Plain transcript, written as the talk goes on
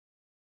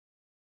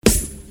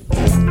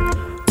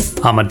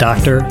I'm a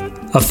doctor,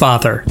 a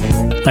father,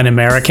 an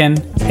American,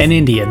 an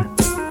Indian.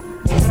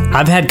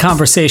 I've had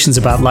conversations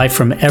about life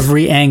from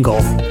every angle,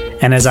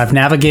 and as I've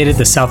navigated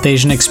the South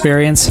Asian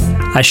experience,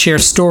 I share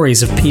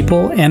stories of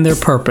people and their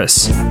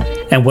purpose.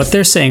 And what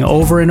they're saying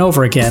over and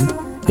over again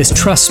is,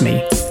 trust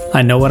me,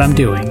 I know what I'm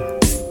doing.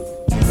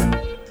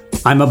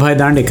 I'm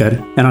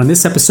Abhay and on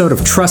this episode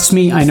of Trust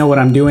Me, I Know What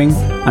I'm Doing,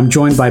 I'm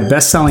joined by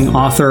best-selling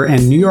author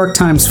and New York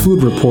Times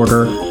food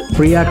reporter,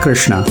 Priya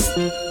Krishna.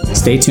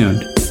 Stay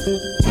tuned.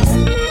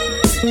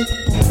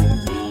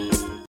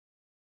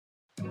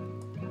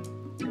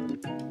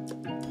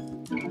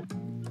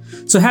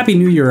 So happy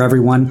New Year,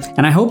 everyone,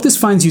 and I hope this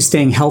finds you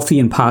staying healthy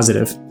and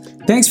positive.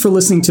 Thanks for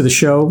listening to the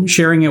show,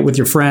 sharing it with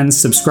your friends,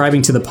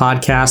 subscribing to the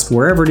podcast,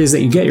 wherever it is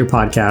that you get your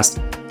podcast,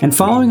 and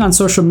following on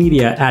social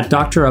media at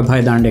Dr.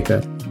 Abhay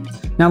Darndekar.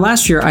 Now,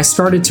 last year, I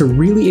started to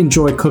really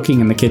enjoy cooking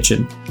in the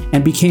kitchen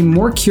and became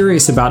more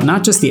curious about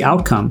not just the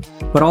outcome,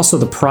 but also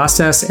the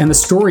process and the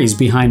stories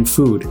behind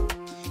food.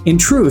 In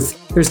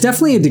truth, there's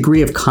definitely a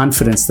degree of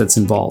confidence that's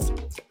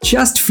involved.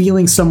 Just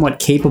feeling somewhat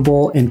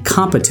capable and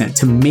competent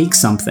to make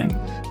something.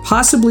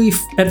 Possibly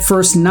at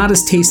first not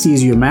as tasty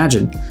as you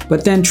imagine,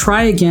 but then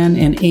try again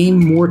and aim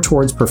more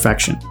towards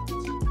perfection.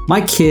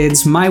 My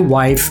kids, my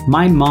wife,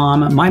 my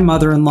mom, my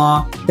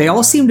mother-in-law, they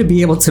all seem to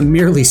be able to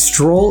merely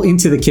stroll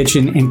into the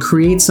kitchen and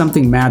create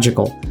something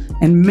magical.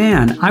 And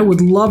man, I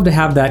would love to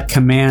have that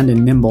command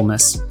and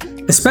nimbleness,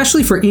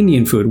 especially for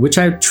Indian food, which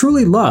I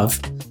truly love,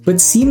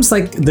 but seems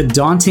like the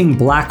daunting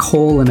black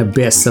hole and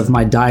abyss of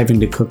my dive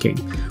into cooking,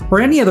 or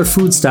any other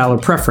food style or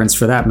preference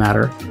for that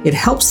matter. It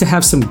helps to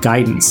have some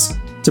guidance,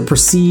 to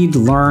proceed,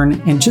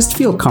 learn, and just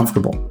feel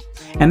comfortable.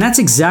 And that's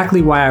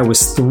exactly why I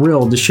was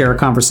thrilled to share a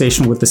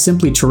conversation with the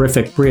simply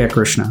terrific Priya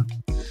Krishna.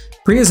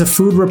 Priya is a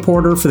food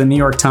reporter for the New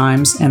York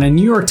Times and a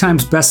New York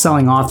Times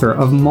best-selling author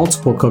of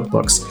multiple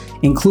cookbooks,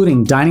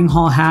 including Dining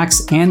Hall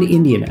Hacks and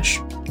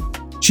Indianish.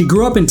 She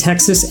grew up in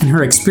Texas, and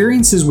her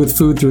experiences with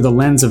food through the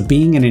lens of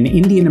being in an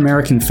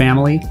Indian-American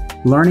family,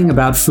 learning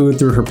about food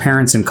through her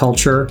parents and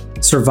culture,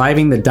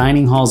 surviving the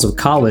dining halls of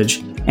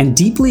college, and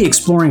deeply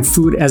exploring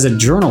food as a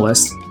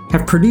journalist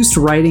have produced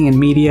writing and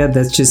media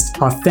that's just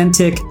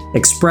authentic,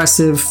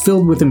 expressive,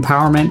 filled with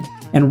empowerment,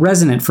 and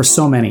resonant for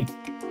so many.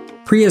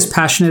 Priya is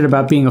passionate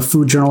about being a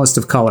food journalist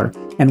of color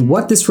and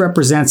what this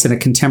represents in a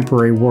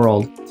contemporary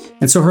world.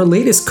 And so her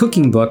latest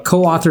cooking book,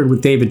 co-authored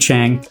with David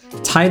Chang,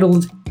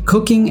 titled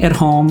Cooking at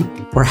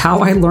Home, or How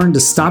I Learned to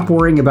Stop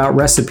Worrying About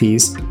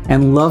Recipes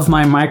and Love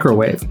My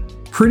Microwave,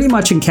 pretty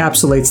much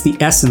encapsulates the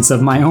essence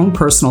of my own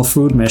personal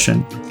food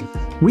mission.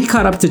 We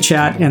caught up to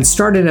chat and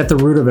started at the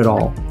root of it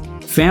all: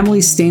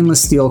 family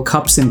stainless steel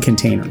cups and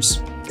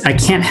containers. I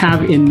can't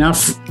have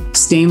enough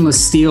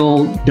stainless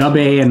steel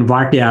Dabe and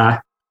Vartia.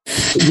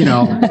 You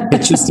know,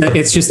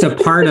 it's just a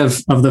part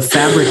of the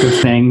fabric of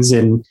things.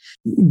 And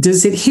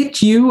does it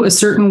hit you a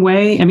certain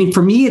way? I mean,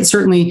 for me, it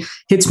certainly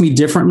hits me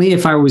differently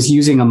if I was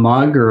using a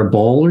mug or a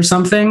bowl or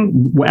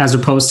something, as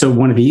opposed to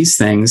one of these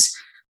things.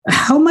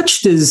 How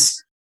much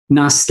does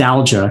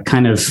nostalgia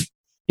kind of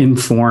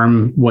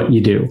inform what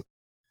you do?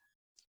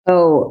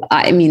 Oh,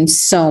 I mean,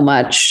 so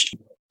much.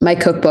 My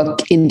cookbook,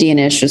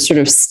 Indianish, is sort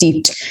of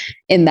steeped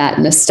in that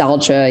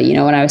nostalgia. You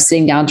know, when I was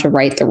sitting down to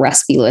write the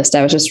recipe list,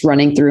 I was just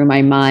running through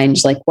my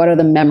mind, like, what are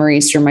the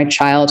memories from my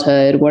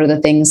childhood? What are the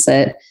things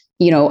that,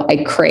 you know,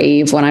 I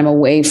crave when I'm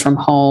away from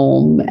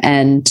home?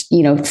 And,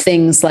 you know,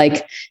 things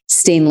like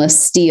stainless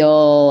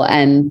steel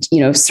and,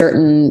 you know,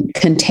 certain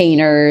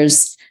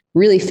containers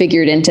really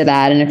figured into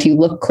that. And if you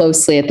look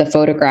closely at the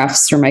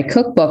photographs from my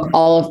cookbook,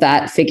 all of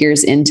that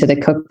figures into the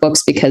cookbooks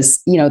because,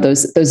 you know,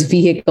 those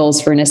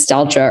vehicles for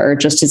nostalgia are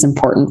just as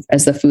important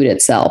as the food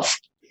itself.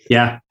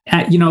 Yeah.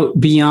 You know,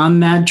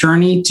 beyond that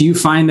journey, do you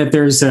find that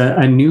there's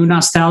a new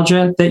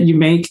nostalgia that you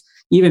make,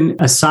 even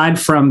aside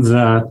from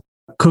the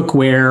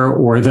cookware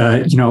or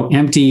the, you know,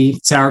 empty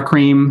sour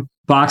cream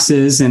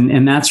boxes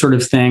and that sort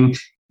of thing?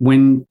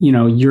 When, you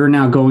know, you're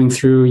now going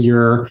through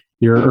your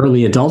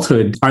early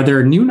adulthood, are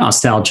there new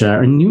nostalgia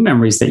or new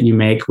memories that you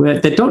make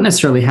that don't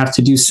necessarily have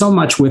to do so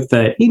much with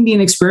the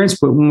Indian experience,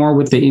 but more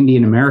with the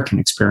Indian American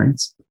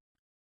experience?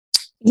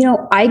 You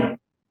know, I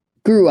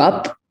grew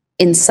up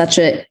in such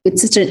an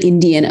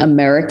Indian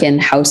American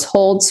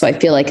household. So I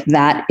feel like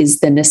that is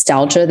the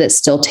nostalgia that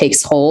still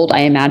takes hold.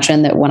 I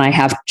imagine that when I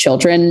have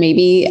children,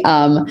 maybe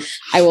I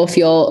will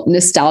feel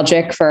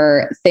nostalgic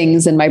for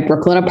things in my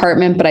Brooklyn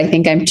apartment, but I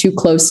think I'm too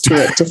close to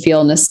it to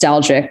feel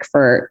nostalgic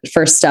for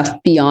stuff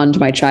beyond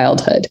my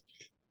childhood.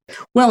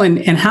 Well,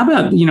 and how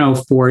about, you know,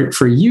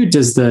 for you,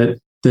 does the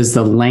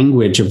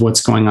language of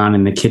what's going on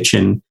in the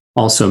kitchen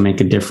also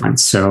make a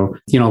difference? So,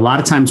 you know, a lot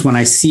of times when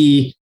I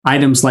see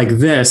items like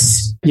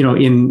this, you know,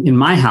 in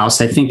my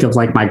house, I think of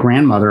like my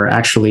grandmother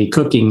actually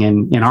cooking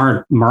in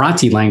our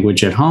Marathi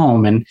language at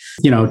home. And,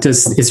 you know,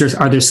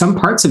 are there some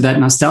parts of that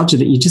nostalgia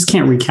that you just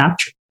can't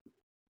recapture?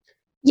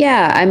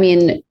 Yeah. I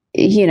mean,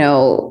 you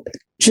know,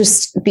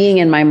 just being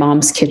in my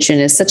mom's kitchen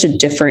is such a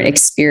different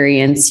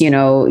experience. I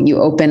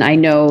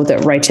know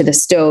that right to the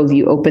stove,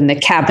 you open the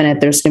cabinet,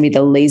 there's going to be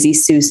the lazy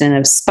Susan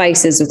of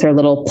spices with her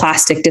little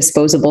plastic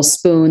disposable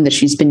spoon that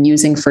she's been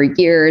using for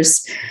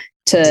years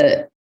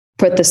to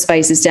put the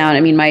spices down.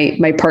 I mean,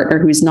 my partner,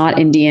 who's not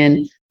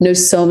Indian,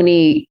 knows so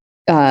many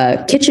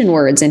kitchen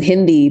words in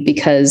Hindi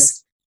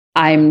because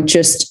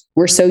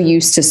we're so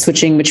used to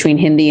switching between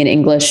Hindi and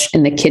English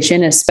in the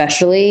kitchen,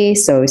 especially.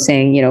 So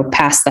saying,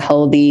 pass the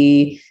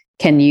haldi,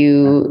 can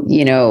you,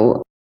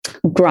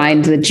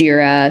 grind the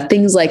jeera,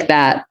 things like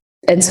that.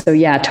 And so,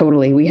 yeah,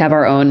 totally. We have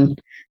our own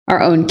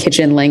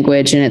kitchen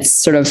language, and it's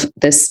sort of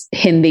this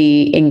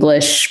Hindi,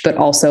 English, but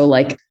also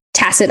like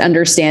tacit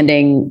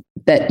understanding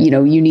that,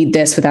 you need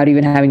this without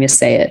even having to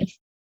say it.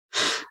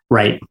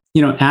 Right.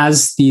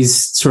 As these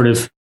sort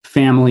of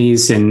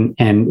families and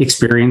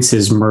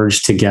experiences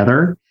merge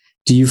together,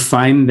 do you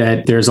find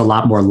that there's a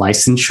lot more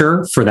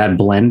licensure for that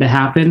blend to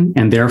happen,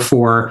 and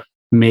therefore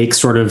make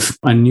sort of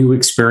a new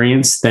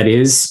experience that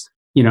is,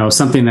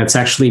 something that's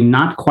actually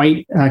not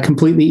quite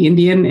completely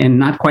Indian and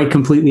not quite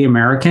completely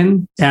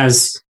American?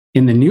 As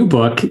in the new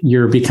book,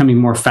 you're becoming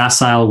more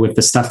facile with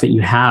the stuff that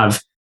you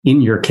have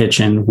in your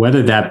kitchen,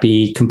 whether that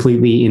be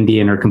completely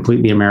Indian or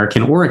completely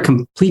American or a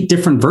complete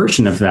different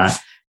version of that.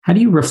 How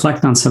do you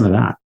reflect on some of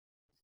that?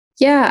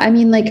 Yeah, I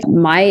mean, like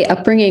my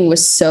upbringing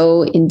was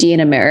so Indian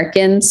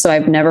American. So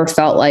I've never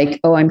felt like,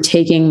 oh, I'm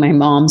taking my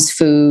mom's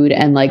food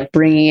and like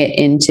bringing it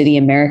into the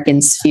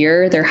American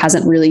sphere. There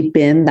hasn't really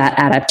been that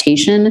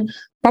adaptation.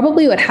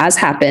 Probably what has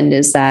happened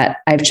is that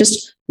I've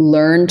just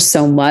learned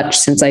so much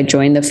since I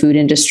joined the food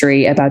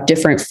industry about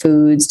different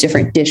foods,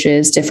 different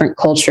dishes, different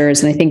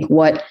cultures. And I think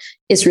what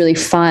is really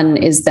fun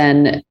is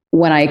then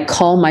when I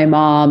call my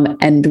mom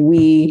and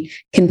we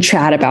can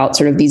chat about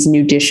sort of these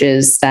new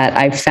dishes that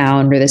I've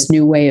found, or this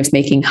new way of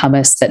making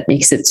hummus that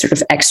makes it sort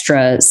of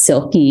extra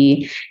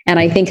silky. And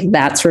I think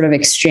that sort of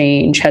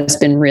exchange has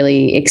been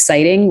really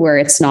exciting, where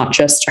it's not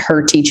just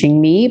her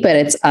teaching me, but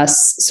it's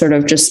us sort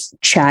of just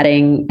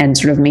chatting and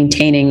sort of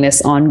maintaining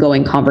this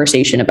ongoing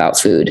conversation about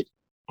food.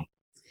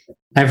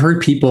 I've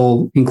heard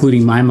people,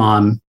 including my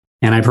mom,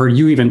 and I've heard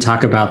you even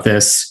talk about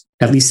this,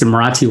 at least in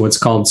Marathi, what's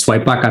called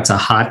swaypakacha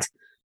hat,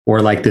 or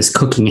like this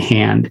cooking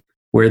hand,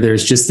 where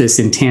there's just this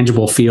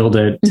intangible feel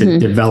to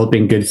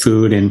developing good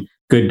food and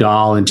good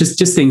dal and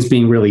just things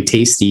being really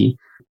tasty.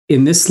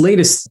 In this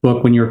latest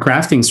book, when you're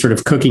crafting sort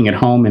of cooking at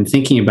home and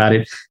thinking about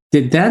it,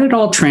 did that at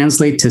all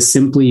translate to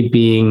simply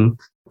being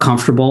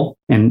comfortable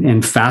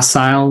and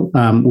facile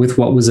with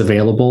what was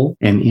available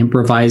and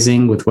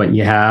improvising with what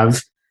you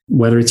have,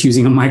 whether it's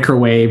using a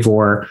microwave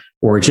or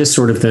just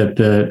sort of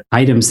the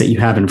items that you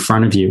have in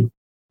front of you?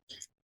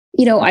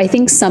 I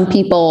think some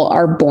people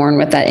are born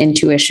with that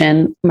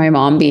intuition, my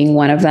mom being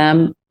one of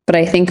them. But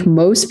I think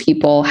most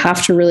people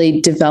have to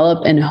really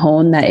develop and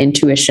hone that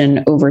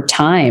intuition over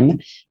time.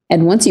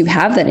 And once you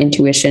have that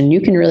intuition,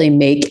 you can really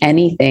make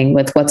anything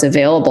with what's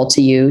available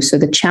to you. So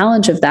the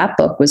challenge of that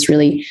book was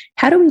really,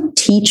 how do we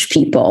teach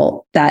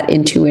people that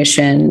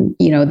intuition,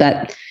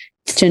 that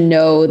to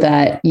know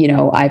that,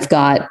 I've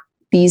got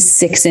these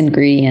 6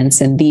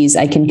 ingredients and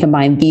I can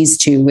combine these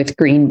 2 with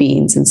green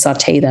beans and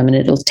saute them and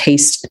it'll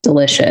taste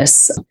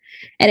delicious.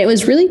 And it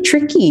was really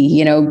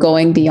tricky,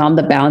 going beyond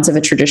the bounds of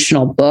a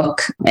traditional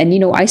book. And,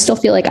 I still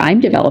feel like I'm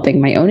developing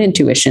my own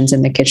intuitions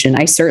in the kitchen.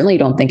 I certainly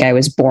don't think I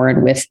was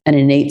born with an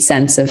innate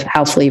sense of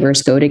how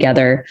flavors go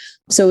together.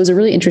 So it was a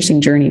really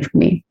interesting journey for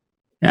me.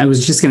 I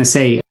was just going to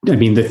say,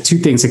 the 2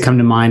 things that come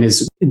to mind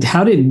is,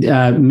 how did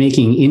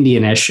making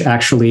Indianish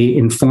actually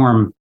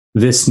inform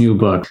this new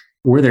book?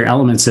 Were there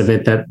elements of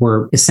it that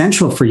were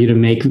essential for you to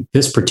make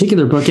this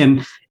particular book?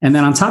 And then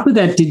on top of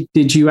that,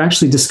 did you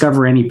actually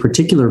discover any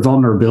particular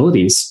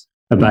vulnerabilities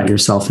about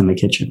yourself in the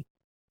kitchen?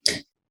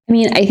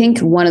 I think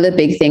one of the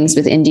big things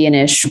with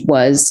Indianish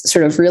was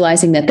sort of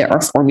realizing that there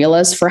are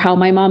formulas for how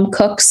my mom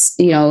cooks.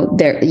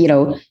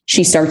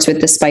 She starts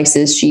with the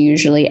spices. She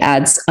usually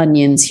adds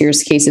onions.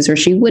 Here's cases where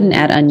she wouldn't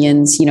add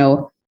onions.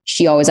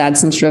 She always adds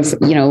some sort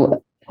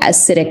of,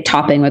 acidic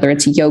topping, whether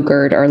it's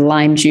yogurt or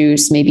lime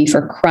juice. Maybe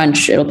for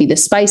crunch, it'll be the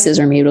spices,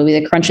 or maybe it'll be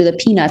the crunch of the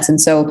peanuts. And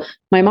so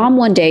my mom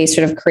one day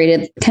sort of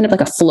created kind of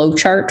like a flow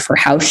chart for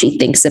how she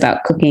thinks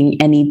about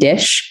cooking any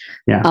dish.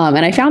 Yeah.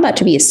 And I found that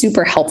to be a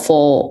super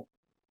helpful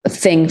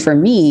thing for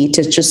me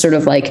to just sort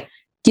of like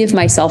give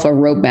myself a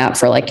roadmap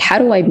for like, how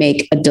do I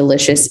make a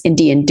delicious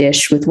Indian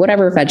dish with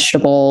whatever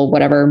vegetable,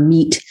 whatever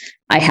meat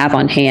I have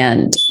on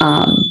hand.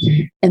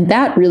 And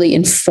that really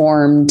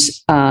informed,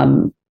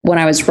 when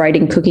I was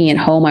writing Cooking at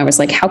Home, I was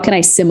like, how can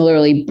I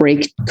similarly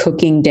break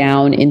cooking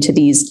down into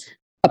these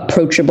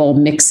approachable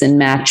mix and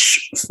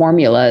match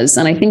formulas?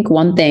 And I think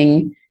one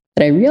thing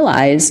that I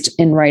realized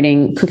in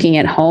writing Cooking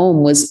at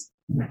Home was,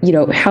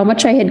 how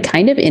much I had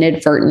kind of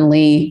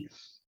inadvertently,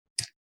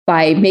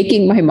 by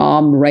making my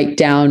mom write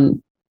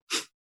down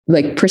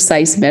like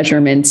precise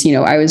measurements,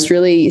 I was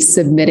really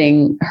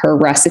submitting her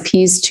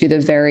recipes to the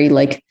very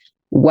like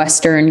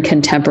Western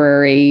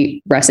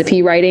contemporary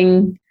recipe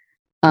writing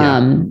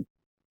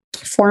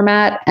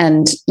format.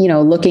 And,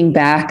 looking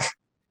back,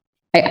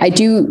 I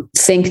do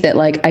think that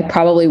like I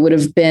probably would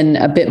have been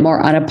a bit more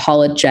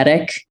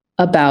unapologetic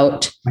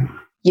about,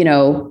 you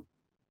know,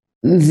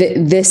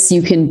 this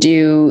you can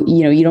do,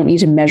 you know, you don't need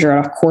to measure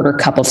out a quarter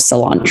cup of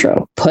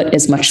cilantro. Put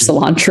as much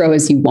cilantro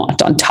as you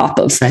want on top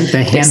of the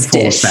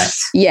handful effect.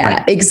 Yeah,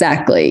 right.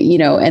 Exactly. You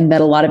know, and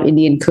that a lot of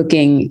Indian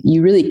cooking,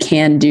 you really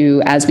can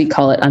do, as we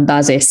call it,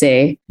 andaze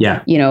se,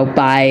 you know,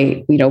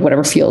 by, you know,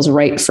 whatever feels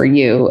right for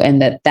you.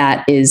 And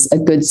that is a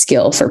good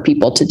skill for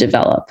people to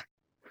develop.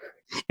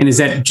 And is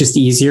that just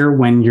easier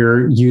when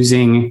you're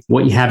using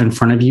what you have in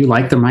front of you,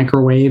 like the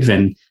microwave,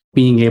 and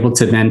being able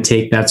to then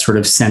take that sort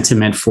of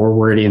sentiment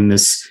forward in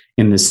this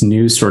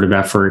new sort of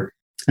effort?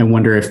 I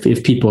wonder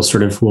if people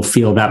sort of will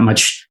feel that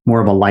much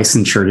more of a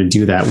licensure to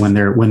do that when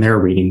they're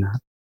reading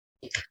that.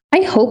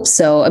 I hope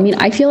so. I mean,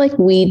 I feel like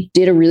we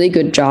did a really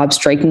good job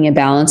striking a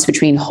balance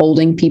between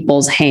holding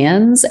people's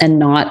hands and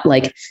not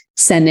like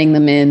sending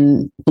them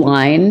in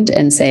blind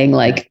and saying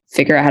like,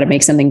 figure out how to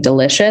make something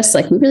delicious.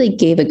 Like we really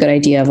gave a good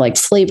idea of like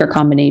flavor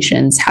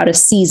combinations, how to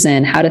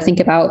season, how to think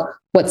about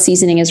what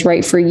seasoning is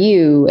right for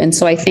you. And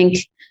so I think,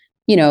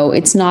 you know,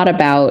 it's not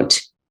about,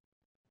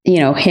 you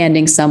know,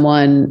 handing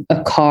someone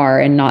a car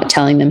and not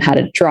telling them how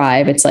to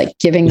drive. It's like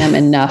giving them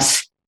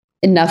enough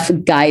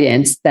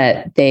guidance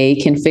that they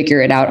can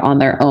figure it out on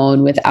their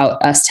own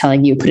without us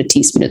telling you, put a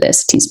teaspoon of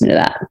this, a teaspoon of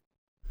that.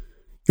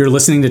 You're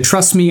listening to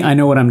Trust Me, I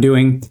Know What I'm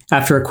Doing.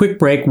 After a quick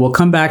break, we'll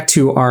come back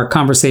to our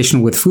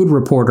conversation with food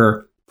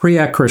reporter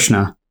Priya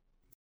Krishna.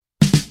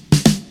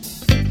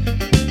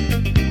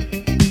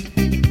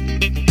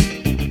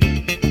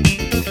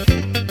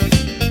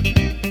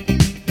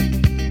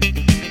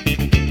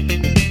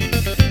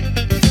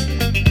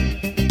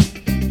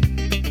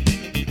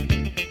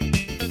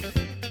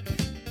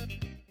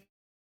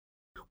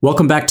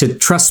 Welcome back to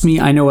Trust Me,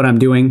 I Know What I'm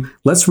Doing.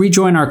 Let's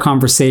rejoin our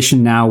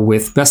conversation now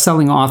with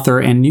best-selling author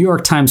and New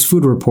York Times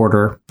food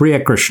reporter,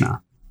 Priya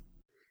Krishna.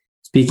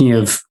 Speaking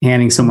of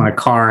handing someone a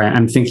car,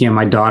 I'm thinking of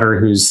my daughter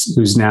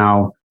who's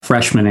now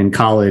freshman in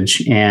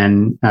college,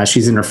 and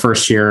she's in her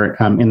first year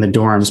in the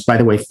dorms. By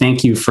the way,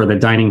 thank you for the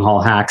dining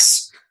hall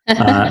hacks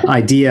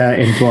idea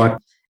and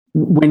book.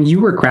 When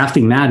you were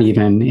crafting that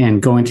even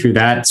and going through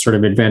that sort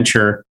of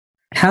adventure,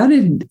 how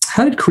did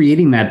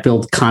creating that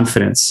build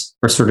confidence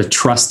or sort of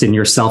trust in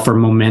yourself or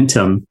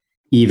momentum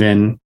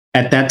even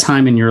at that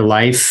time in your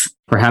life,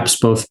 perhaps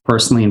both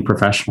personally and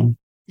professionally?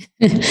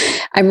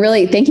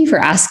 Thank you for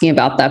asking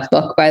about that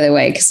book, by the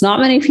way, because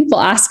not many people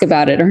ask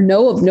about it or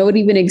know it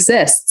even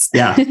exists.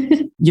 Yeah.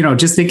 You know,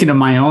 just thinking of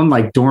my own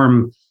like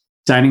dorm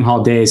dining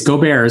hall days, go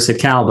Bears at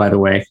Cal, by the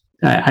way.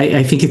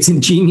 I think it's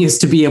ingenious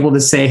to be able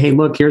to say, hey,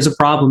 look, here's a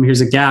problem,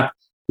 here's a gap,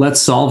 let's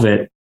solve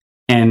it.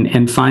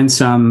 And find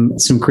some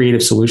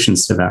creative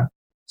solutions to that.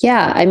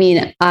 Yeah. I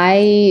mean,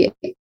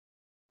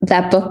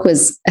 that book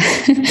was,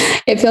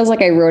 it feels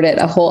like I wrote it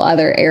a whole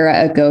other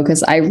era ago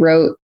because I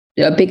wrote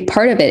a big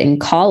part of it in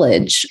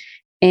college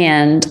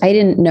and I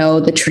didn't know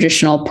the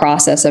traditional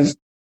process of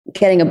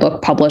getting a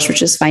book published,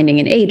 which is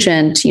finding an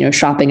agent, you know,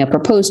 shopping a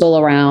proposal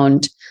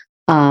around.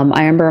 I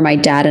remember my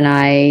dad and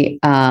I,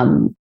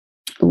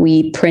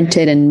 we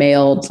printed and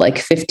mailed like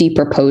 50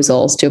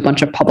 proposals to a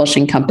bunch of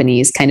publishing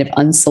companies, kind of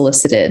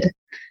unsolicited.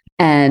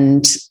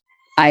 And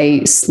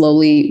I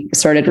slowly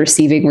started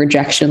receiving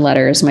rejection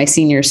letters my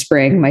senior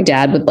spring. My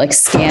dad would like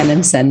scan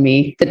and send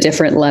me the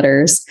different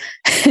letters.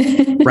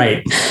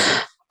 Right.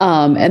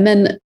 And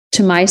then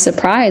to my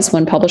surprise,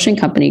 one publishing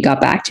company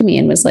got back to me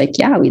and was like,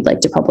 yeah, we'd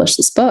like to publish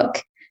this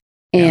book.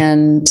 Yeah.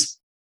 And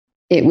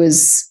it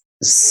was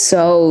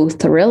so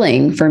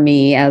thrilling for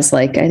me as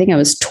like, I think I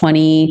was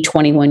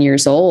 21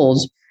 years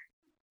old,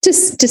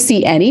 just to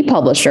see any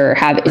publisher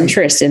have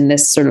interest in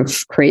this sort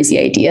of crazy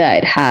idea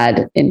I'd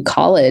had in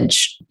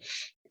college.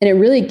 And it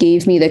really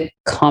gave me the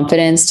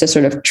confidence to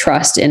sort of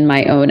trust in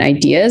my own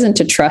ideas and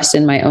to trust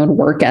in my own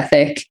work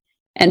ethic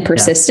and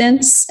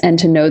persistence and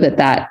to know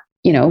that,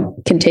 you know,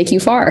 can take you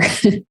far.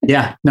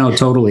 Yeah, no,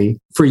 totally.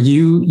 For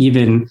you,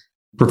 even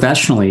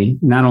professionally,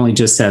 not only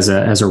just as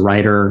a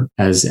writer,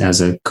 as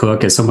a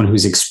cook, as someone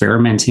who's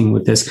experimenting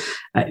with this,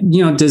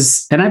 you know,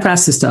 and I've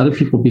asked this to other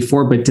people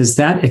before, but does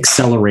that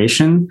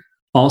acceleration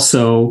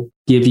also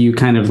give you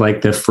kind of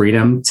like the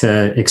freedom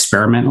to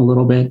experiment a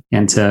little bit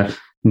and to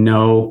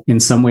know in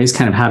some ways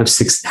kind of how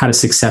to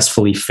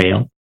successfully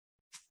fail?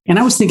 And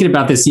I was thinking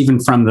about this even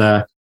from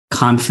the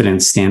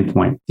confidence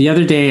standpoint. The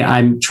other day,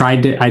 I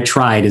tried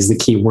is the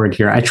key word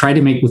here. I tried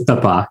to make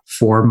uttapa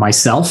for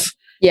myself.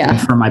 Yeah.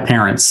 And for my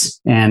parents.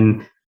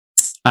 And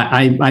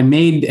I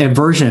made a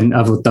version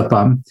of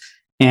uttapam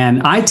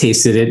and I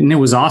tasted it and it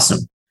was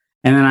awesome.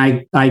 And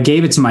then I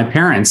gave it to my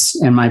parents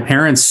and my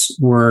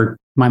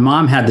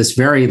mom had this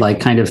very like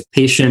kind of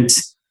patient,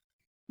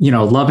 you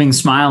know, loving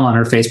smile on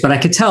her face, but I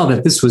could tell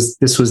that this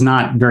was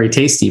not very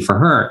tasty for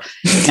her.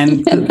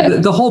 And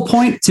the whole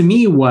point to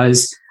me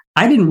was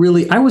I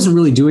wasn't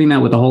really doing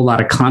that with a whole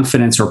lot of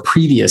confidence or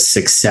previous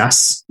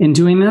success in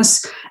doing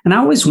this. And I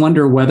always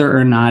wonder whether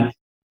or not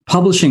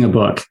publishing a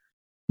book,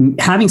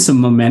 having some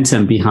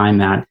momentum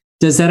behind that,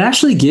 does that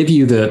actually give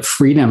you the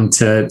freedom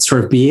to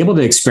sort of be able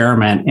to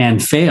experiment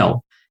and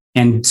fail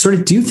and sort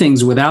of do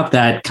things without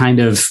that kind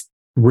of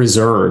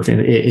reserve,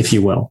 if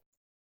you will?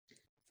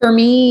 For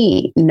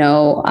me,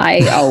 no.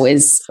 I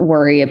always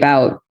worry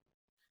about,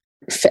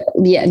 if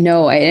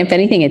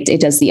anything,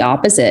 it does the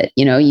opposite.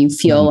 You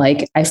feel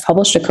like I've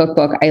published a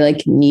cookbook. I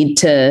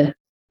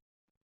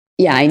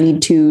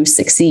need to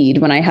succeed.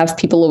 When I have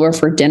people over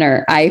for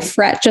dinner, I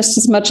fret just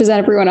as much as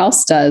everyone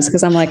else does,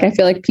 because I'm like, I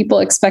feel like people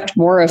expect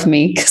more of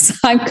me because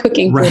I'm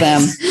cooking for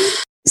them.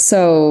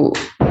 So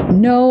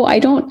no, I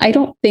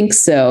don't think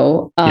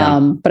so.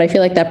 But I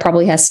feel like that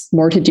probably has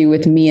more to do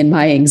with me and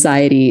my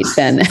anxiety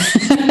than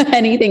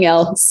anything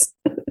else.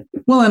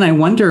 Well, and I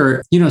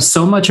wonder,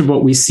 so much of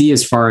what we see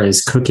as far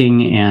as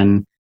cooking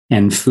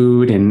and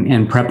food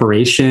and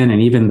preparation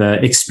and even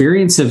the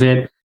experience of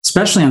it,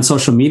 especially on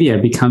social media,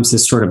 becomes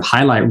this sort of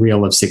highlight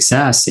reel of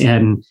success.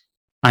 And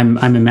I'm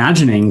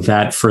imagining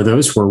that for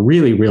those who are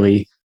really,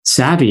 really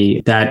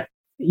savvy, that,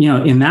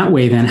 in that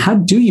way, then how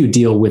do you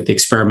deal with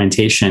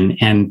experimentation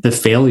and the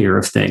failure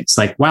of things?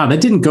 Like, wow, that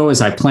didn't go as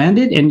I planned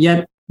it. And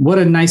yet what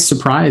a nice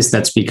surprise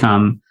that's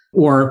become.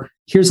 Or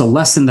here's a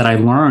lesson that I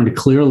learned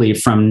clearly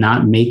from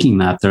not making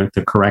that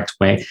the correct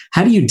way.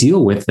 How do you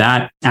deal with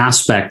that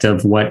aspect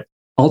of what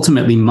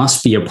ultimately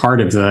must be a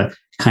part of the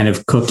kind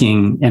of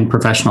cooking and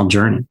professional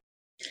journey?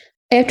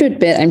 I have to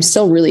admit, I'm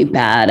still really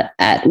bad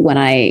at when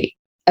I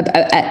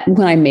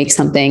make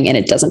something and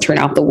it doesn't turn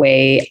out the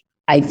way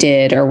I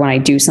did, or when I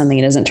do something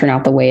and it doesn't turn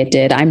out the way it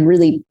did. I'm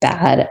really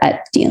bad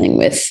at dealing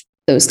with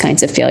those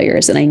kinds of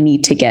failures, and I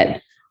need to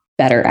get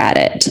better at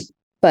it.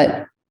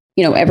 But,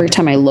 every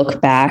time I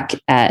look back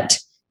at,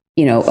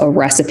 a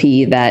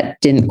recipe that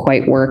didn't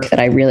quite work, that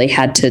I really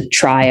had to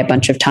try a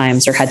bunch of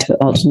times or had to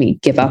ultimately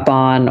give up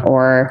on,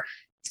 or,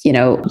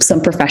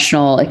 some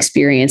professional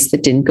experience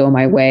that didn't go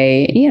my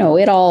way,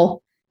 it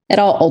all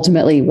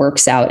ultimately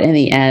works out in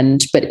the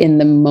end. But in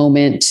the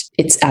moment,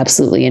 it's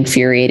absolutely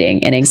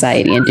infuriating and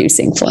anxiety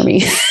inducing for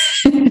me.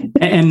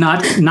 And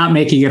not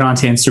making it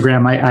onto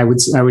Instagram,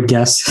 I would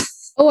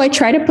guess. Oh, I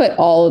try to put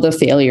all of the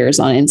failures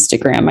on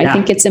Instagram. I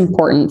think it's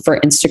important for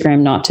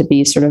Instagram not to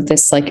be sort of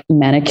this like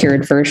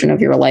manicured version of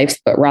your life,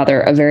 but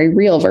rather a very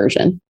real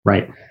version.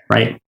 Right.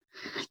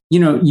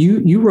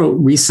 You wrote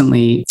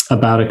recently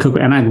about a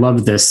cookbook, and I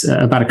love this,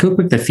 about a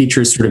cookbook that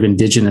features sort of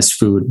indigenous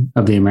food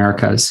of the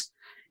Americas.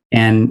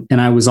 And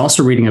I was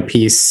also reading a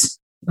piece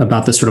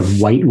about the sort of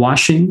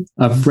whitewashing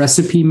of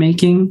recipe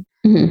making,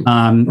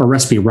 or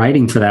recipe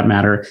writing for that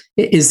matter.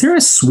 Is there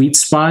a sweet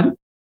spot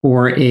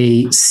or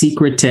a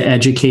secret to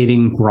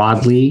educating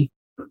broadly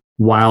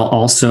while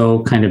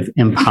also kind of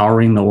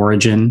empowering the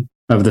origin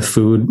of the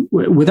food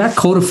without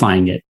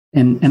codifying it?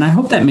 And I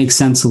hope that makes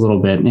sense a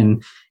little bit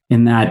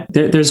in that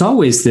there's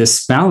always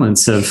this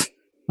balance of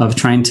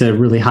trying to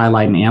really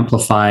highlight and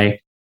amplify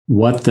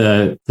what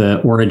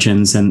the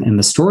origins and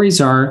the stories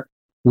are,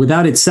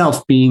 without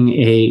itself being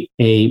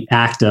a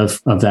act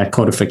of that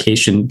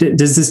codification.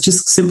 Does this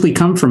just simply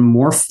come from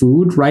more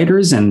food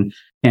writers and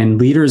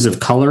leaders of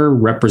color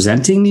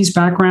representing these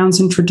backgrounds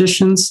and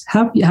traditions?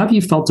 How have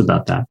you felt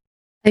about that?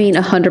 I mean,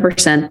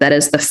 100%, that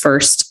is the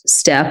first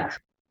step.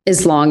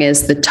 As long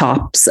as the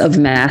tops of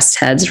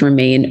mastheads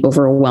remain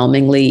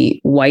overwhelmingly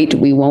white,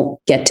 we won't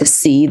get to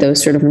see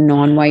those sort of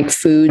non-white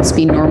foods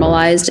be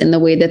normalized in the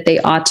way that they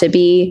ought to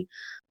be.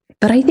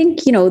 But I think,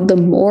 the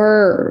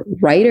more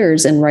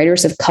writers and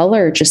writers of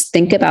color just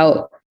think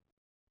about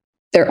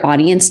their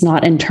audience,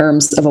 not in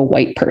terms of a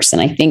white person.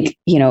 I think,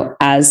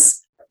 as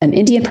an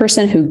Indian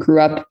person who grew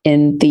up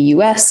in the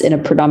US in a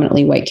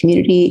predominantly white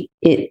community,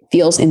 it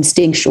feels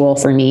instinctual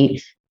for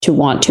me to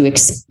want to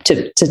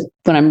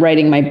when I'm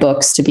writing my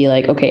books, to be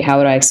like, okay, how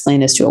would I explain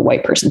this to a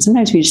white person?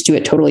 Sometimes we just do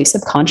it totally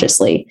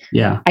subconsciously.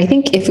 Yeah. I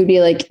think if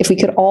we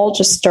could all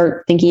just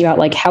start thinking about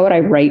like, how would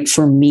I write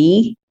for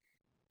me?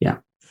 Yeah.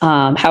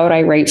 How would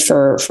I write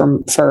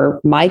for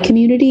my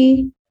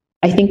community?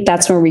 I think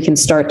that's where we can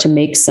start to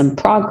make some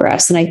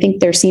progress. And I think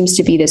there seems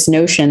to be this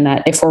notion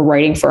that if we're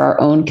writing for our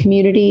own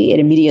community, it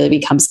immediately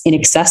becomes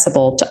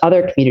inaccessible to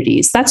other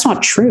communities. That's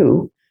not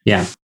true.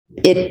 Yeah.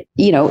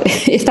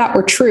 If that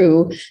were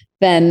true,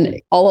 then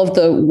all of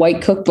the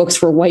white cookbooks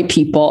for white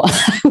people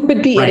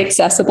would be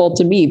inaccessible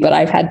to me. But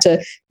I've had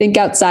to think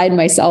outside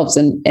myself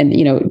and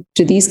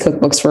do these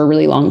cookbooks for a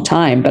really long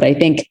time. But I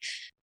think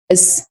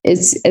as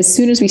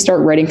soon as we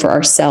start writing for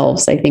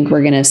ourselves, I think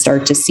we're going to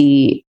start to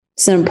see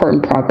some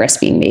important progress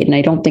being made. And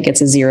I don't think it's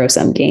a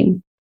zero-sum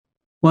game.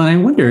 Well, I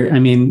wonder,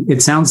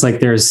 it sounds like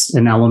there's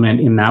an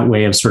element in that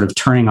way of sort of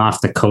turning off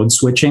the code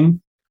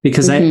switching,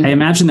 because I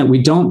imagine that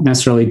we don't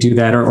necessarily do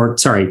that, or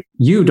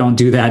you don't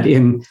do that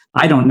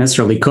I don't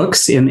necessarily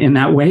cooks in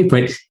that way,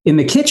 but in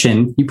the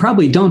kitchen, you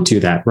probably don't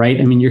do that, right?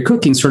 You're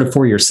cooking sort of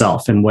for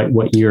yourself and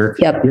what you're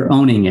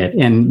owning it.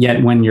 And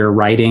yet when you're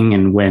writing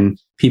and when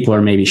people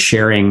are maybe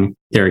sharing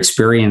their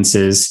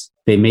experiences,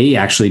 they may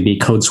actually be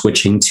code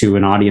switching to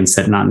an audience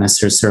that not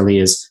necessarily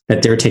is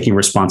that they're taking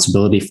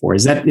responsibility for.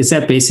 Is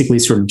that basically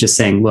sort of just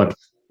saying, look,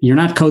 you're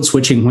not code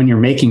switching when you're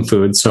making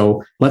food,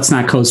 so let's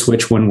not code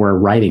switch when we're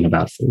writing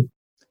about food?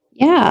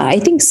 Yeah, I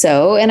think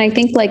so. And I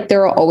think like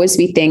there will always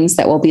be things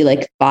that will be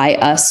like by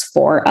us,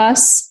 for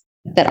us.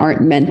 that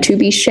aren't meant to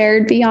be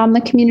shared beyond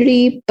the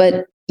community.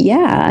 But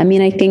yeah, I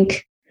mean, I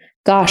think,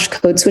 gosh,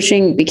 code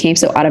switching became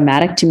so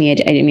automatic to me. I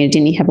mean, I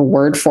didn't even have a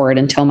word for it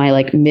until my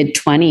like mid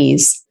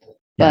 20s.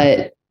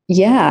 But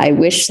yeah, I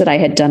wish that I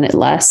had done it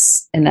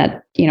less, and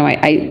that, you know,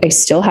 I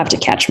still have to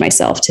catch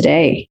myself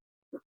today.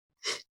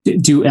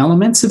 Do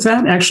elements of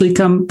that actually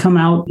come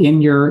out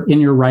in your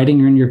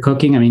writing or in your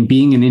cooking? I mean,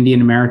 being an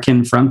Indian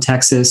American from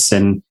Texas,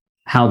 and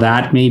how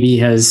that maybe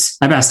has,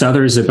 I've asked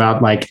others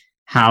about like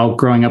how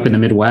growing up in the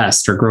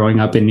Midwest or growing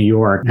up in New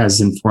York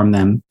has informed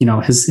them. You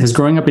know, has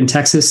growing up in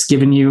Texas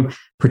given you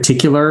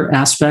particular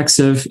aspects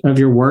of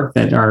your work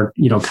that are,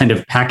 you know, kind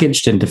of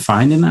packaged and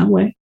defined in that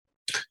way?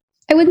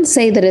 I wouldn't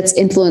say that it's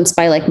influenced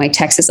by like my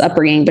Texas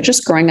upbringing, but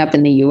just growing up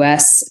in the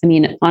US. I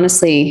mean,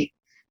 honestly,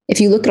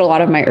 if you look at a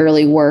lot of my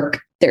early work,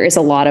 there is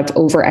a lot of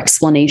over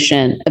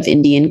explanation of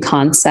Indian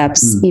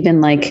concepts. Even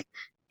like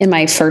in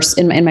my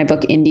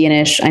book,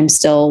 Indianish, I'm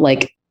still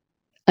like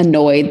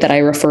annoyed that I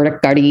refer to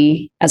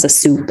kadhi as a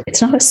soup.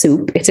 It's not a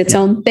soup. It's its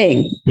own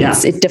thing. Yeah.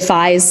 It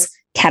defies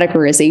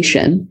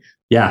categorization.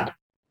 Yeah.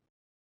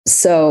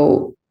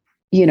 So,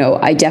 you know,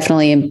 I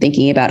definitely am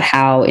thinking about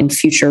how in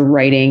future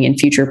writing and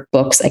future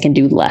books, I can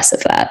do less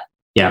of that.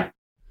 Yeah.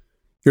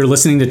 You're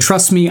listening to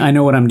Trust Me, I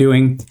Know What I'm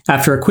Doing.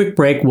 After a quick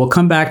break, we'll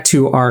come back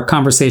to our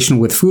conversation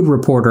with food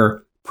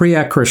reporter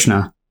Priya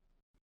Krishna.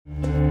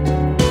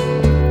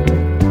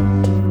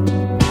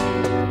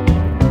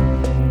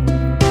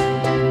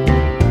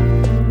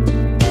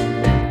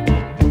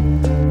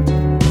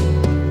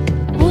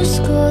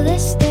 Busco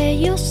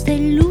destellos de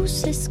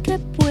luces que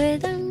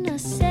puedan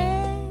nacer.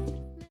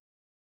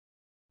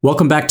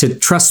 Welcome back to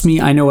Trust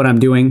Me, I Know What I'm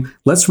Doing.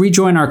 Let's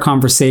rejoin our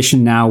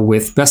conversation now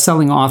with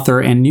best-selling author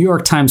and New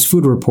York Times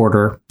food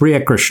reporter,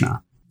 Priya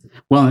Krishna.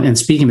 Well, and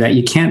speaking of that,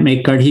 you can't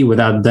make kadhi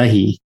without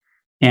dahi.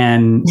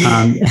 And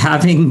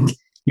having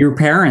your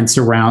parents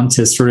around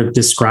to sort of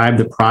describe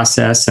the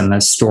process and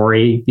the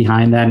story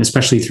behind that, and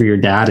especially through your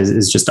dad,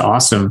 is just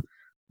awesome.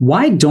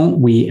 Why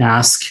don't we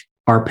ask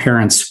our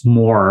parents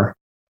more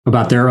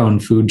about their own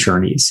food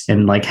journeys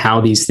and like how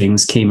these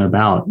things came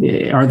about?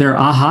 Are there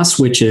aha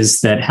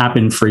switches that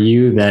happened for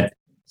you that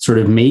sort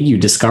of made you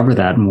discover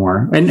that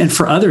more? And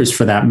for others,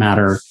 for that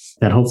matter,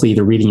 that hopefully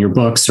either reading your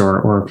books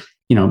or,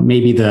 you know,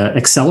 maybe the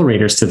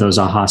accelerators to those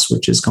aha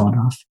switches going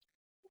off.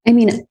 I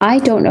mean, I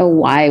don't know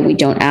why we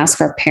don't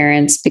ask our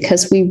parents,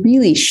 because we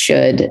really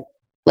should.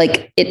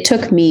 Like, it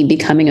took me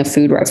becoming a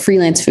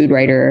freelance food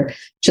writer,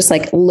 just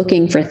like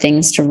looking for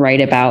things to write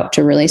about,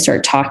 to really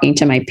start talking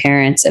to my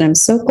parents. And I'm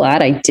so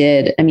glad I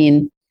did. I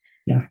mean,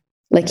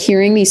 like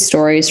hearing these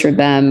stories from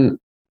them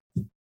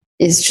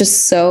is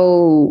just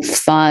so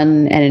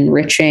fun and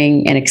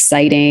enriching and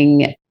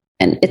exciting.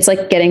 And it's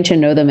like getting to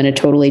know them in a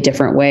totally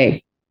different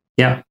way.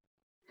 Yeah.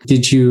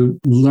 Did you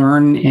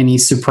learn any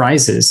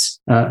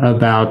surprises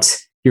about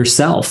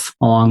yourself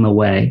along the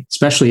way,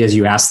 especially as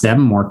you asked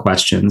them more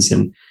questions,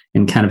 and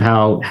kind of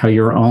how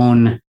your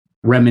own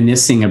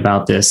reminiscing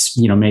about this,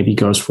 you know, maybe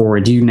goes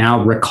forward? Do you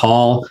now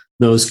recall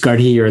those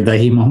kadhi or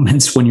dahi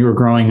moments when you were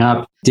growing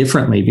up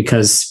differently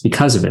because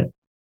of it?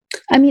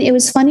 I mean, it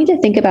was funny to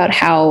think about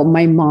how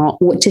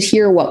to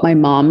hear what my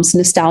mom's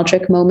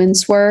nostalgic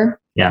moments were.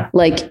 Yeah.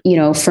 Like, you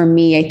know, for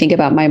me, I think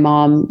about my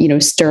mom, you know,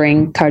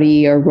 stirring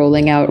kadhi or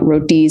rolling out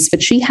rotis,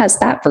 but she has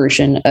that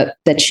version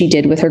that she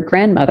did with her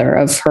grandmother,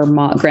 of her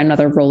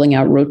grandmother rolling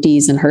out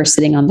rotis and her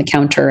sitting on the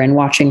counter and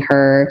watching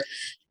her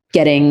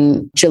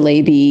getting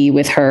jalebi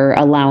with her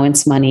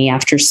allowance money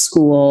after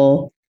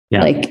school.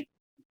 Yeah. Like,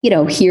 you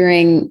know,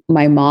 hearing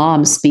my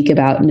mom speak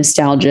about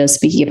nostalgia,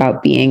 speaking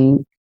about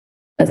being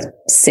a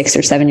 6 or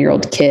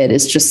 7-year-old kid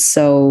is just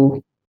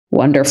so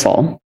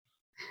wonderful.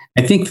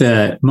 I think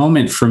the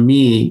moment for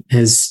me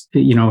has,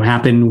 you know,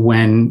 happened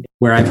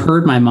where I've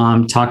heard my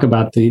mom talk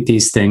about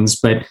these things,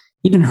 but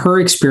even her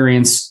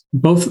experience,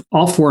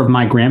 all 4 of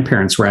my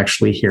grandparents were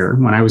actually here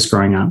when I was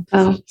growing up.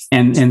 Oh.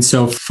 And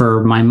so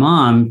for my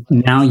mom,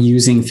 now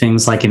using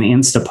things like an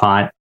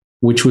Instapot,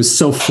 which was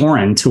so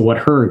foreign to what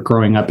her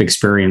growing up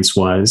experience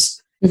was,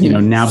 you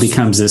know, now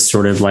becomes this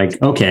sort of like,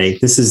 okay,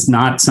 this is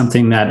not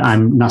something that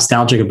I'm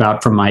nostalgic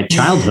about from my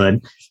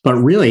childhood, but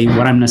really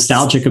what I'm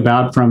nostalgic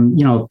about from,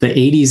 you know, the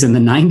 80s and the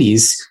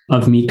 90s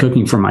of me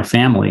cooking for my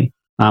family,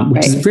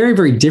 which is a very,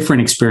 very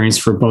different experience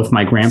for both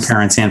my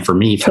grandparents and for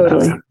me.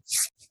 Totally.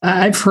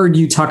 I've heard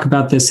you talk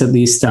about this at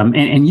least,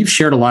 and you've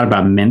shared a lot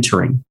about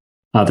mentoring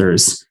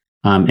others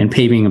and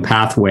paving a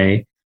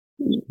pathway.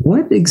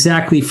 What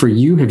exactly for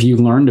you have you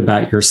learned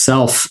about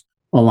yourself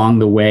along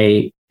the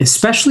way,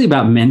 especially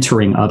about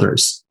mentoring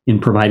others in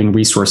providing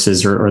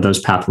resources or those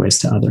pathways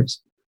to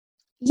others?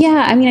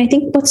 Yeah, I mean, I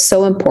think what's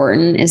so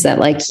important is that,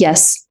 like,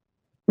 yes,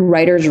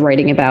 writers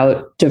writing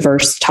about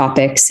diverse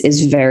topics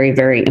is very,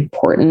 very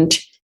important.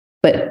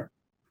 But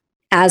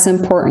as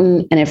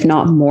important, and if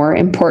not more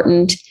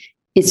important,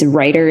 is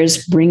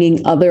writers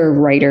bringing other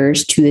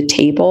writers to the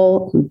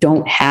table who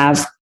don't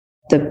have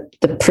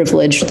the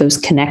privilege, those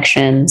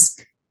connections,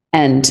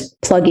 and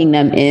plugging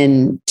them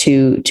in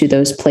to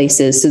those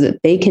places so that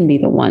they can be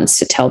the ones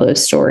to tell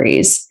those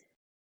stories.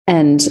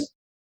 And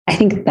I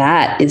think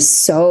that is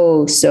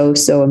so, so,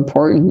 so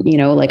important.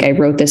 Like I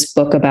wrote this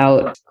book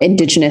about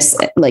indigenous,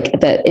 like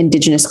the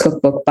indigenous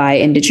cookbook by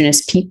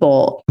indigenous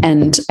people.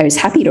 And I was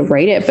happy to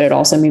write it, but it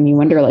also made me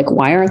wonder, like,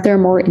 why aren't there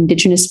more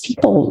indigenous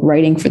people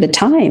writing for the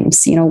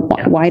Times?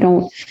 Why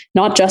don't,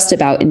 not just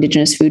about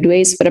indigenous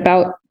foodways, but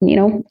about,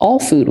 all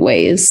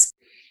foodways.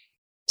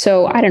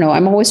 So I don't know,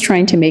 I'm always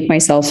trying to make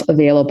myself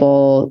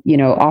available,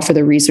 offer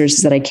the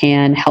resources that I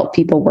can, help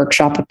people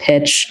workshop a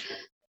pitch,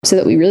 so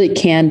that we really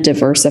can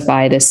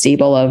diversify the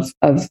stable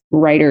of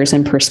writers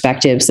and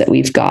perspectives that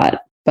we've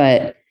got.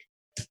 But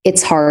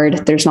it's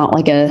hard. There's not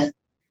like a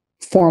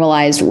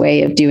formalized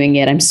way of doing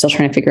it. I'm still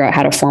trying to figure out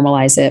how to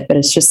formalize it, but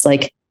it's just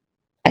like,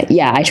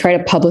 I try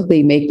to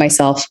publicly make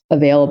myself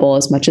available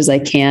as much as I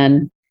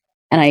can.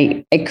 And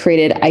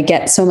I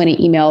get so many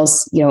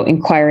emails,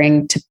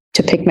 inquiring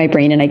to pick my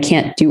brain, and I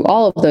can't do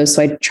all of those.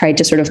 So I tried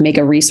to sort of make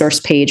a resource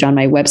page on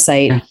my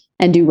website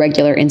and do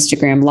regular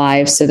Instagram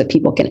lives so that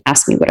people can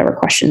ask me whatever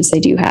questions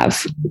they do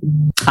have.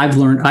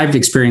 I've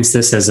experienced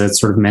this as a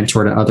sort of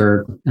mentor to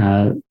other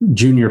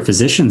junior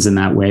physicians in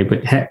that way,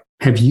 but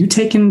have you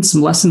taken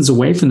some lessons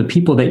away from the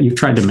people that you've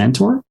tried to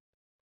mentor?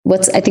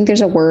 I think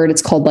there's a word,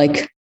 it's called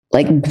like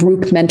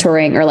group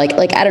mentoring, or like,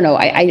 I don't know.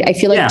 I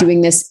feel like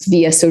doing this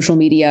via social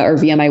media or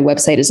via my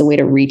website is a way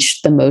to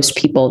reach the most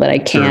people that I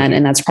can. Sure.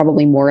 And that's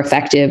probably more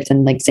effective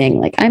than like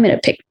saying like, I'm going to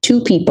pick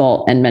 2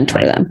 people and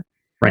mentor them.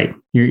 Right.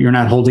 You're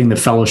not holding the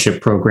fellowship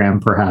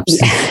program, perhaps,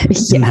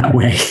 in that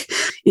way.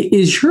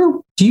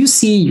 Do you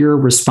see your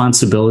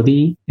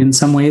responsibility in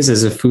some ways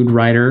as a food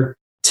writer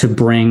to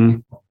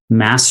bring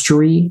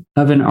mastery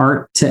of an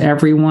art to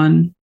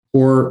everyone,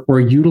 or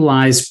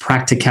utilize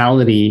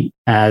practicality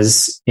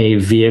as a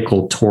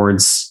vehicle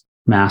towards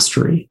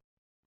mastery?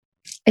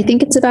 I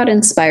think it's about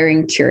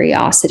inspiring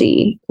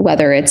curiosity,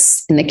 whether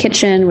it's in the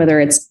kitchen, whether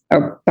it's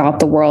about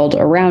the world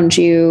around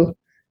you.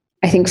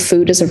 I think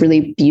food is a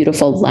really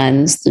beautiful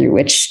lens through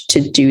which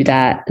to do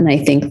that. And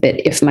I think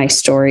that if my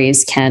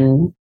stories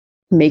can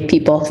make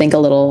people think a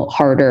little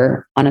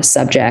harder on a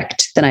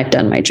subject, then I've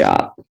done my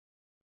job.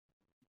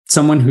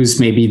 Someone who's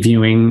maybe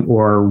viewing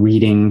or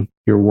reading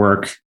your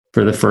work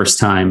for the first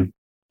time,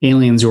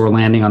 aliens who are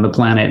landing on the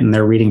planet and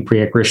they're reading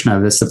Priya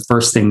Krishna, this is the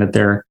first thing that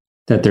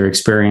they're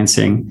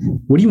experiencing.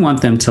 What do you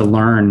want them to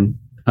learn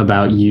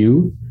about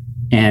you?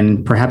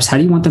 And perhaps how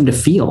do you want them to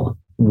feel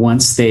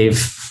once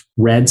they've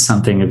read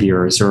something of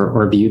yours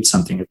or viewed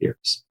something of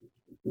yours?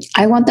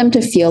 I want them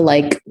to feel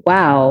like,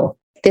 wow,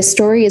 this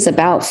story is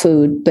about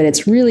food, but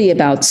it's really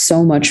about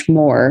so much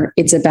more.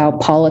 It's about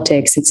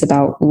politics. It's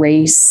about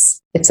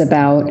race. It's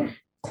about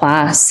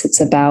class. It's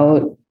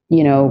about,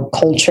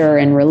 culture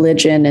and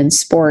religion and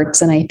sports.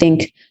 And I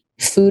think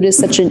food is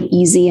such an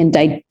easy and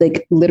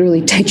literally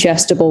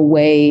digestible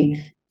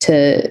way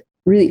to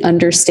really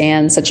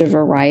understand such a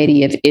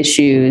variety of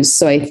issues.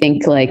 So I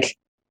think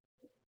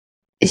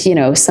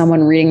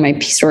someone reading my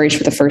stories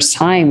for the first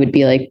time would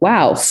be like,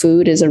 wow,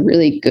 food is a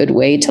really good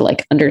way to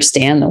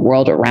understand the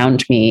world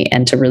around me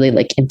and to really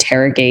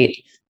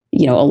interrogate,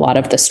 a lot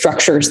of the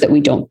structures that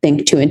we don't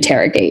think to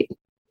interrogate.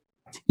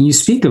 You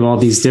speak of all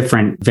these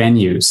different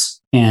venues,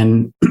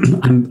 and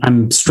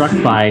I'm struck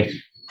by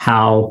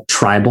how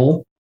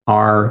tribal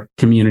our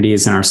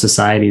communities and our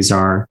societies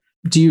are.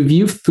 Do you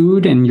view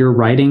food and your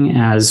writing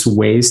as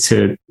ways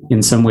to,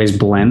 in some ways,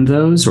 blend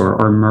those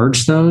or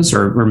merge those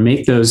or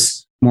make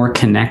those more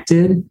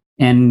connected?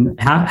 And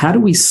how do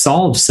we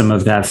solve some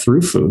of that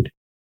through food?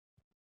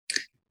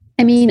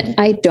 I mean,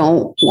 I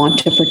don't want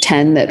to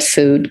pretend that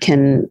food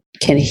can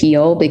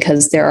heal,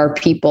 because there are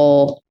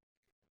people,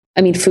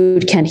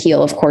 food can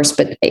heal, of course,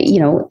 but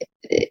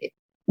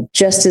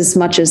just as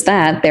much as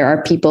that, there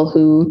are people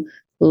who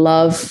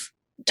love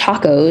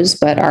tacos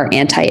but are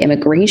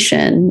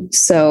anti-immigration.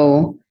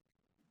 So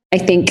I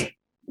think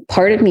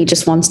part of me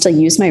just wants to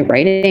use my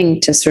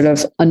writing to sort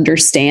of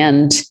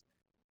understand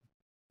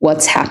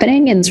what's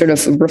happening and sort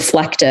of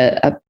reflect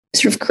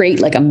sort of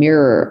create a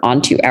mirror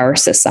onto our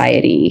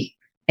society.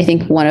 I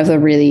think one of the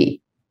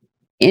really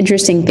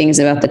interesting things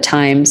about the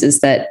Times is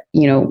that,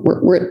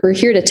 we're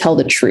here to tell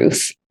the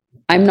truth.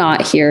 I'm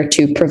not here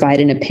to provide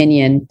an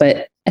opinion,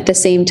 but at the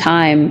same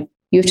time,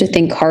 you have to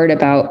think hard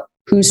about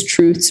whose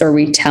truths are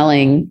we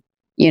telling,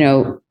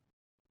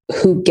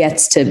 who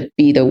gets to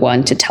be the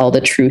one to tell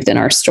the truth in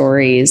our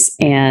stories.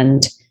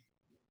 And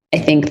I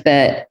think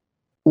that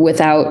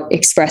without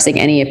expressing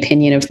any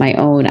opinion of my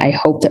own, I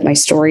hope that my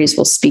stories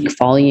will speak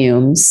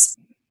volumes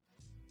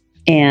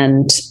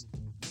and,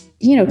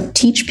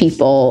 teach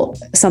people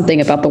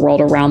something about the world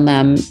around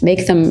them,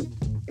 make them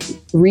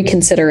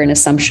reconsider an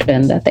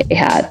assumption that they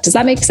had. Does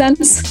that make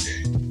sense?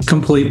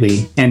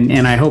 Completely.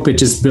 And I hope it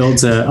just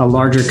builds a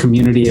larger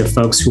community of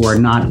folks who are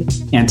not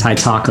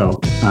anti-taco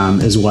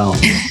as well.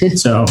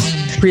 So,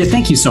 Priya,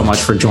 thank you so much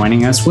for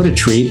joining us. What a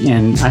treat.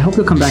 And I hope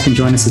you'll come back and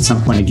join us at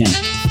some point again.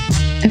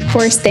 Of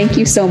course. Thank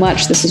you so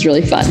much. This was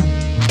really fun.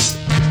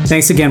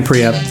 Thanks again,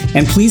 Priya.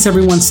 And please,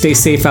 everyone, stay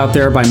safe out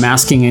there by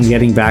masking and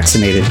getting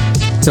vaccinated.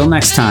 Till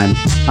next time,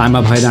 I'm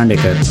Abhay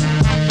Dandekar.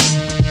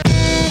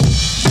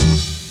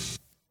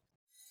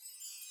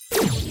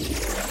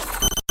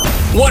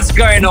 What's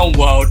going on,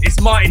 world? It's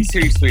Martin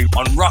Tooswee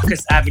on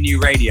Ruckus Avenue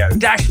Radio,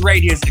 Dash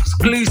Radio's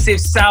exclusive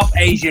South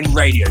Asian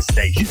radio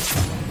station.